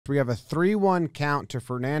We have a 3-1 count to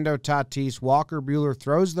Fernando Tatis. Walker Buehler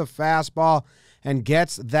throws the fastball and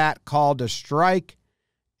gets that called a strike.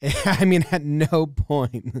 I mean, at no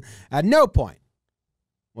point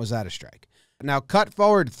was that a strike. Now, cut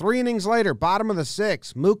forward 3 innings later, bottom of the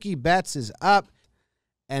 6th, Mookie Betts is up,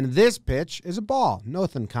 and this pitch is a ball.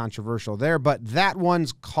 Nothing controversial there, but that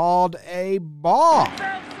one's called a ball.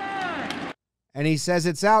 And he says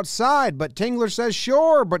it's outside, but Tingler says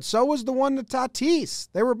sure, but so was the one to Tatis.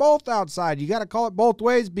 They were both outside. You got to call it both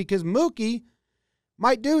ways because Mookie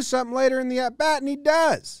might do something later in the at-bat, and he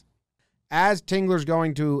does. As Tingler's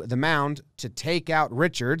going to the mound to take out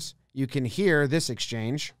Richards, you can hear this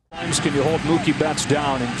exchange. Can you hold Mookie Betts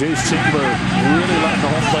down? And Jace Tingler really letting the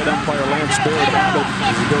home plate umpire Lance Baird have it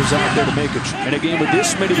as he goes out there to make it. In a game with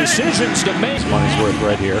this many decisions to make. Money's worth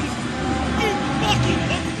right here.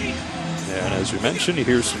 And as we mentioned, you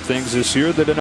hear some things this year that